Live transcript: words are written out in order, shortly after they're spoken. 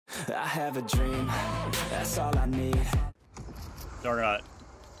I have a dream, that's all I need. Dargot.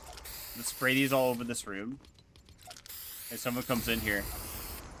 Let's spray these all over this room. If someone comes in here,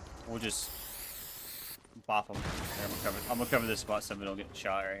 we'll just bop them. Here, I'm gonna cover this spot so we don't get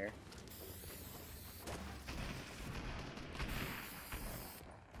shot right here.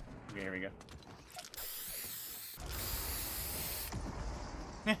 Okay, here we go.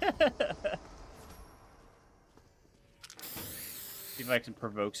 See if I can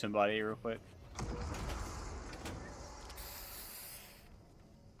provoke somebody real quick.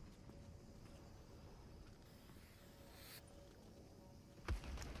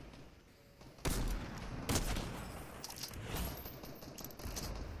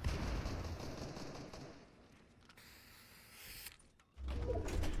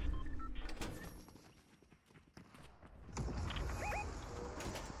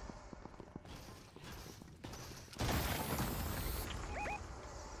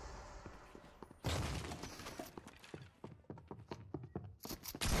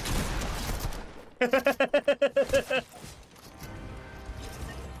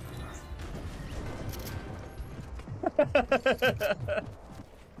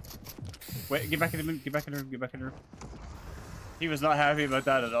 Wait, get back in the room, get back in the room, get back in the room. He was not happy about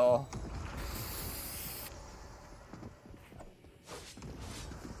that at all.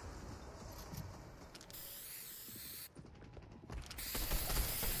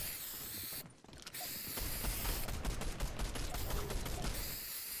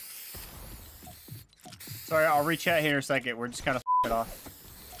 Sorry, I'll re-chat here in a second. We're just kind of it off.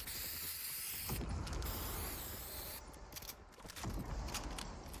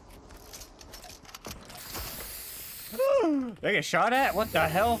 They get shot at? What the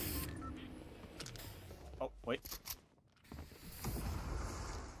hell? Oh, wait.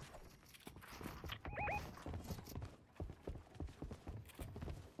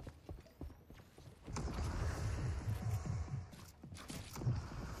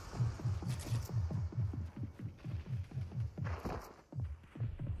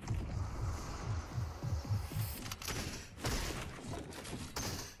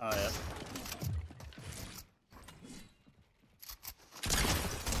 Oh, yeah.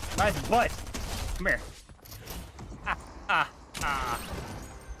 Nice butt. Come here. Ah, ah, ah.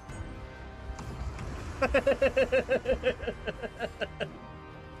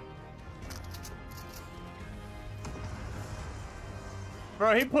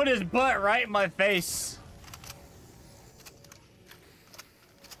 Bro, he put his butt right in my face.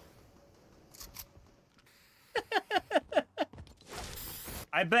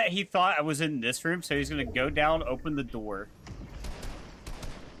 I bet he thought I was in this room, so he's gonna go down, open the door.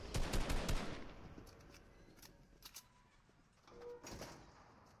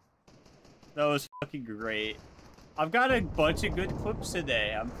 That was fucking great. I've got a bunch of good clips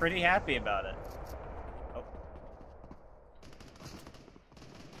today. I'm pretty happy about it. Oh.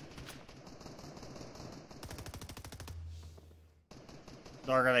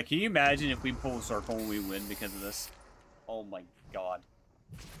 Dark, can you imagine if we pull a circle and we win because of this? Oh my god.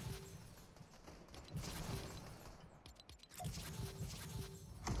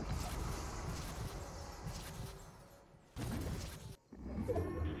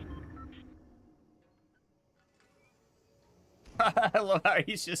 I love how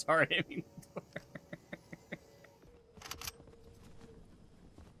he's just hard aiming the door.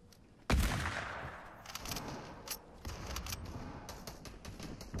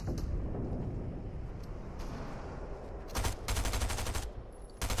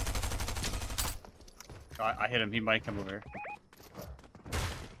 I hit him. He might come over here.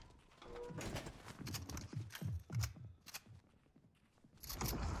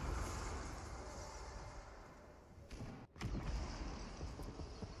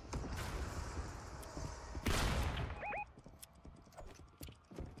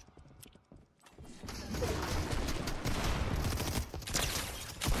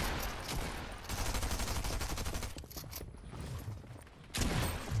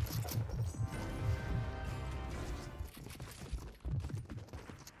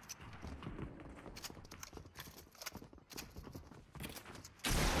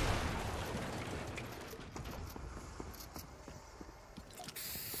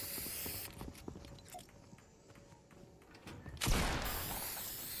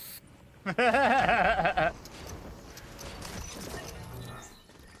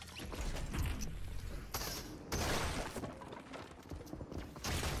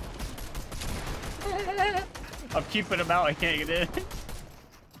 I'm keeping him out. I can't get in.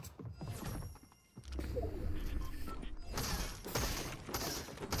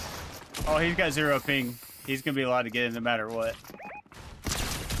 Oh, he's got 0 ping. He's gonna be allowed to get in no matter what.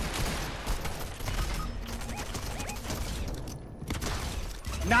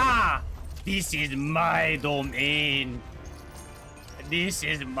 Nah! This is my domain. This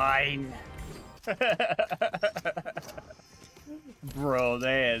is mine. Bro,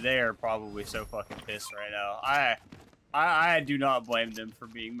 they are probably so fucking pissed right now. I do not blame them for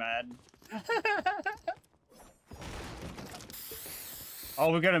being mad.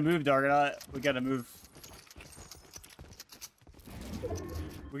 Oh, we gotta move, Dargonaut. We gotta move.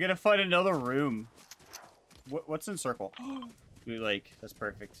 We gotta find another room. What's in circle? We like, that's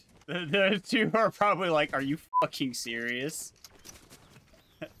perfect. The two are probably like, are you fucking serious?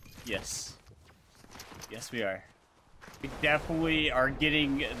 Yes. Yes, we are. We definitely are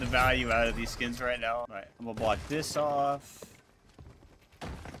getting the value out of these skins right now. Alright, I'm gonna block this off.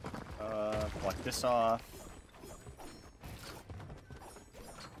 Block this off.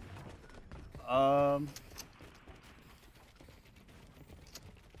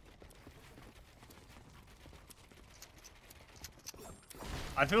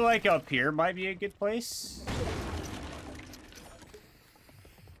 I feel like up here might be a good place.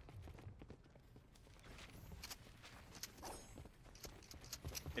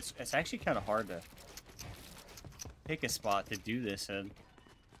 It's actually kind of hard to pick a spot to do this in.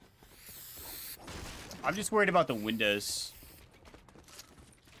 I'm just worried about the windows.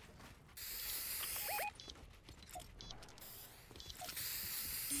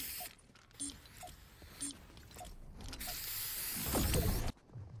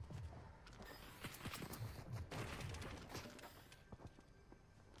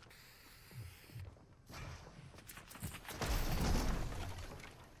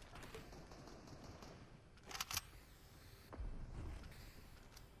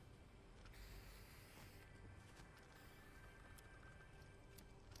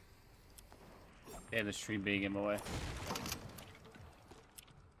 Damn, this tree being in my way.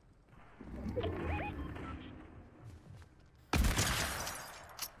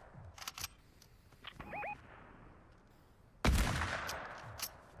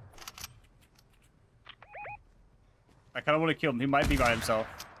 I kind of want to kill him. He might be by himself.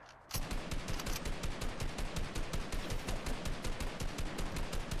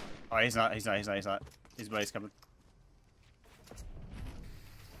 Oh, he's not. He's not. He's not. He's not. His buddy's coming.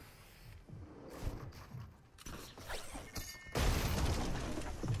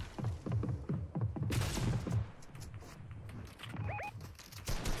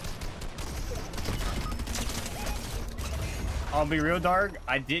 I'll be real, Darg.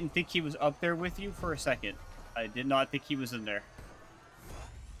 I didn't think he was up there with you for a second. I did not think he was in there.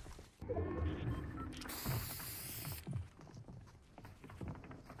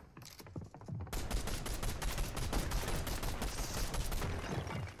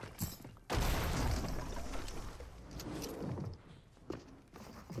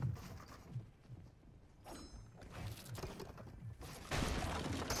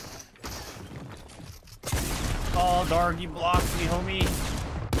 Oh, Darg, you blocked me, homie.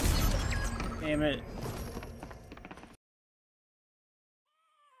 Damn it.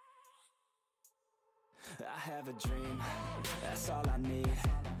 I have a dream, that's all I need.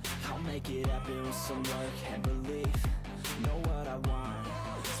 I'll make it happen with some work and belief. Know what I want,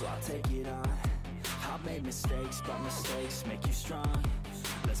 so I'll take it on. I've made mistakes, but mistakes make you strong.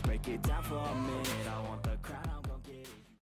 Let's break it down for a minute. I want the crown.